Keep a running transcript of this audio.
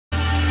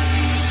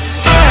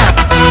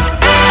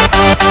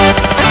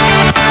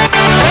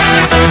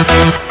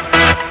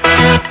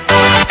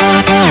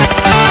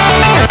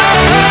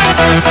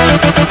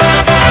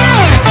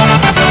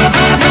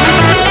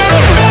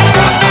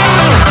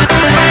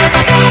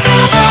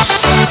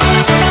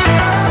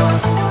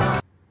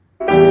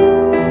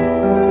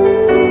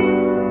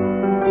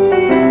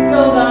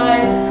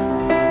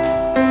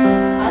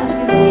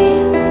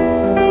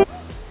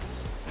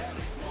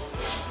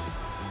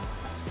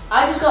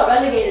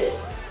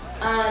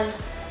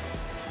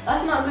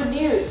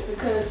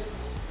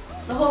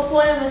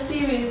point of the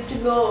series is to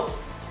go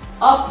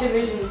up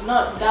divisions,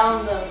 not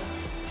down them.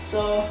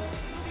 So,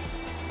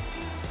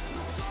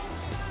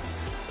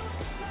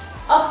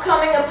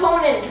 upcoming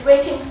opponent,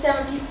 rating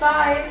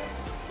 75.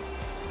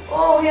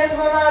 Oh, here's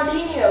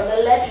Ronaldinho,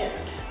 the legend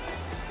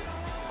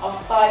of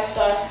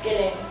 5-star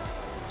skilling.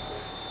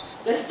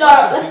 Let's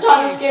start this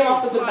game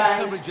off with a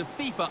bang.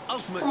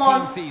 Come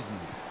on.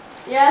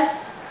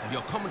 Yes.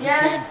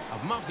 Yes.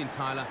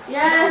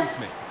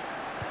 Yes.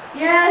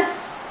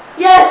 Yes.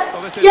 Yes.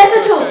 Yes,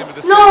 it took.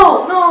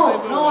 No,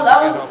 that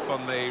was.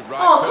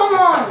 Oh, come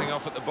on.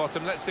 Off at the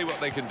bottom. Let's see what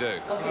they can do.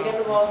 Okay, get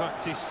the ball.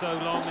 That's a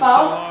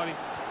foul.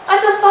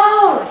 That's a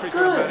foul.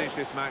 Good.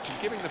 This match and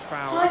giving the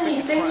foul.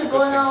 Finally, things are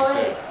going our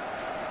way.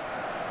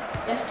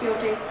 Yes,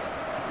 Tiote.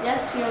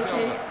 Yes,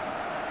 Tiote.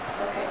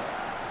 Okay.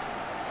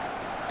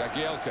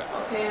 Jagielka.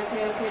 Okay.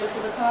 Look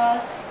at the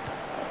pass.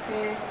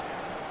 Okay.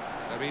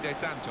 Davide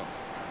Santo.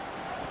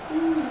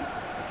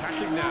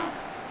 Attacking now.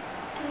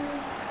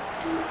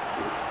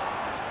 Oops.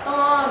 Come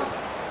on.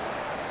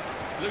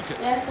 Lucas.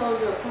 Yes,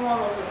 Ozil. Come on,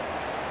 Ozil.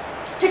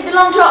 Take the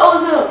long shot,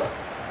 Ozil.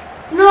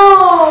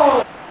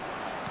 No.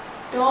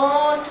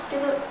 Don't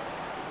get the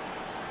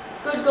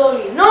good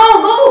goalie. No,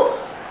 go.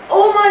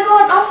 Oh my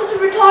God, I'm such a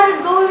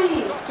retarded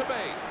goalie. Got to be.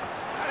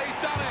 And he's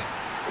done it.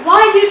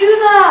 Why do you do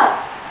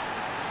that?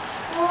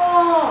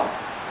 Oh,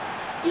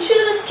 you should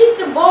have just kicked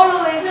the ball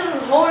away instead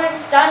of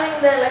standing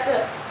there like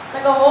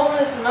a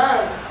homeless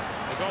man.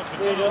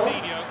 You know? I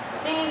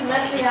think he's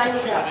mentally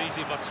handicapped.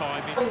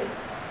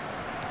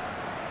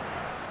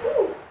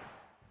 Ooh,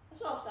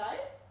 that's not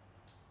offside.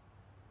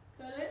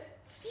 Curl it.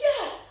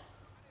 Yes.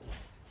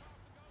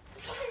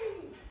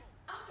 Finally,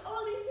 after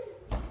all these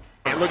things.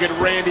 And look at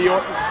Randy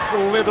Orton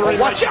slithering.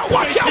 Watch out! Oh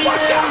my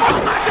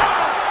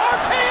God!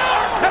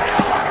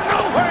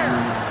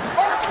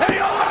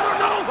 RKO out of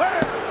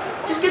nowhere!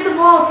 Just get the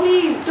ball,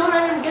 please. Don't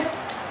let him get.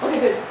 Okay,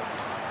 good.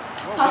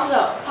 Pass it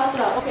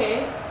out.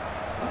 Okay.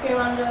 Okay,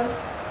 Randall.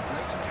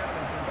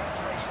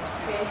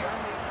 Okay.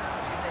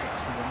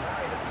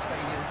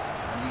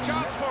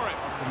 Chance for it.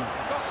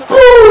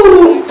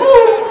 Boom!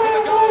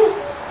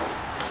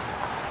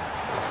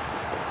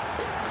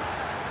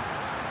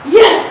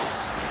 Yes!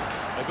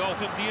 A goal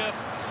from Diouf.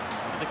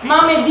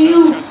 Mame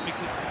Diouf.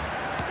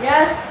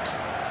 Yes.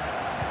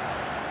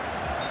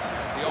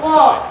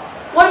 What?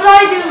 What did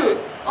I do?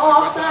 Oh,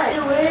 offside.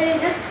 Away.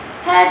 Just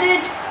head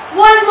it.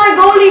 What is my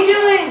goalie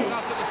doing?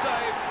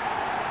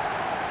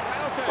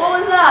 What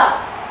was that?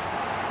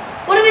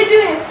 What are they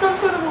doing? It's some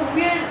sort of a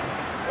weird.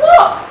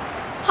 What?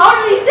 How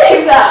did he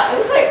save that? It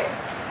was like.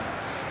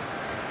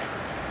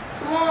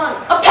 Come on.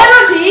 A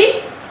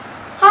penalty?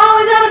 How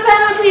is that a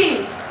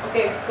penalty?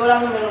 Okay, go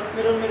down the middle.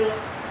 Middle.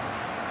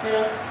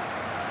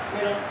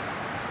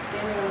 Stay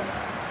in the middle.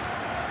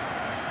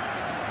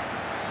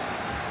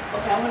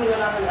 Okay, I'm gonna go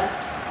down the left.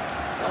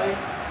 Sorry.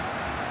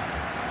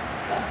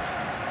 Left.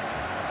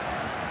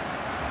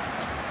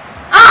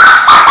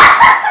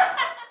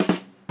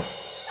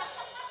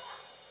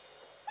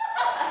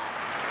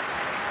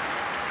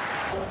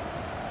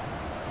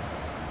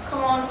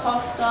 Come on,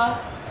 Costa.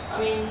 I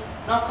mean,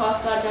 not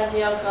Costa,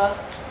 Jagielka.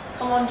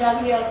 Come on,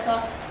 Jagielka.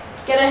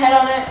 Get a head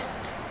on it.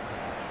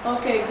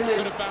 Okay,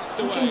 good.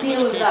 We can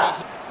deal with that.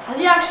 Has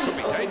he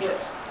actually? Okay, good.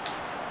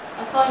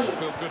 I thought he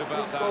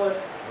scored. A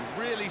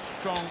really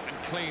strong and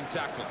clean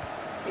tackle.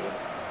 Okay,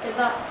 get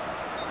that.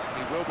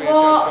 He will be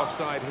adjudged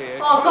offside here.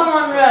 Oh, come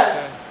on, ref.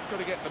 Got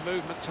to get the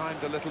movement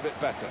timed a little bit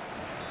better.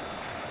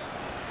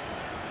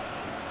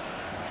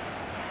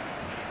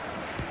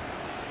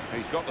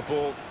 He's got the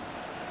ball.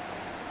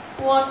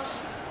 What?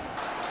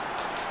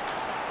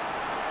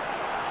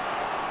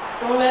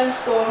 Don't let him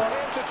score.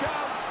 Here's a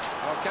chance.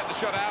 I'll get the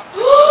shot out.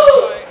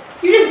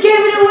 You just gave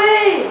it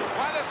away.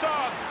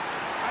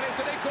 And it's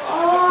an equaliser.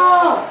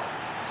 Oh,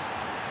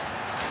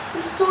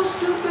 this is so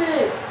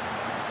stupid.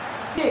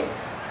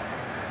 Kicks.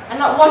 And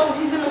now watch this.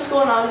 He's gonna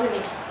score now, isn't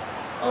he?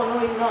 Oh no,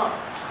 he's not.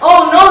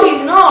 Oh no,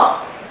 he's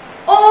not.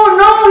 Oh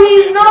no,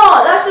 he's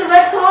not. That's a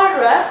red card,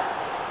 ref.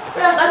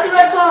 Ref, that's a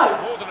red card.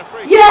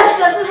 Yes,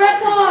 that's a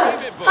red card.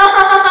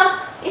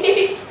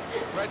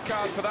 Red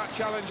card for that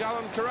challenge,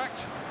 Alan,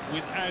 correct?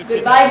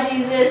 Goodbye,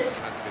 Jesus.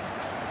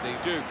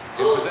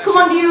 Come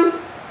on, Diouf.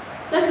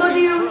 Let's go,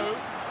 Diouf.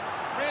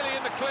 Really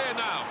in the clear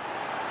now.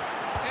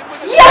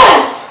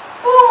 Yes!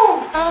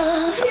 Boom!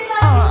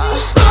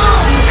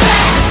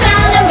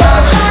 Sound of my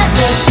heart,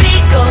 the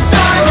beat goes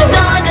on and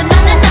on and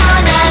on and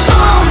on and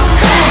boom,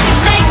 you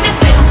make me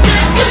feel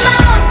good. Come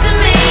on to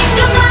me,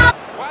 come on.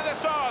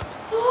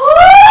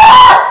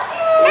 What?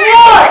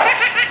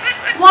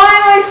 Why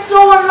am I so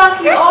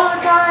unlucky all the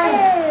time?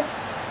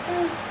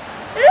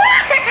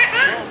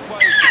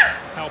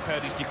 Help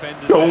out his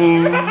defenders.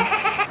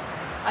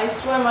 I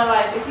swear my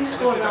life, if you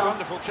score now,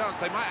 if you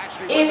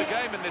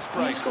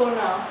score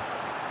now,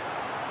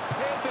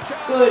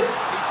 good.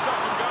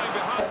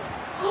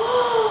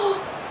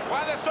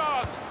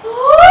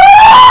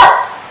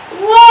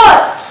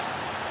 What?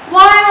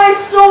 Why am I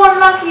so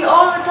unlucky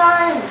all the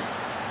time?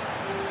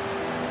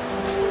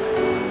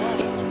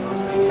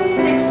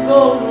 6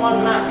 goals in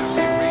 1 match.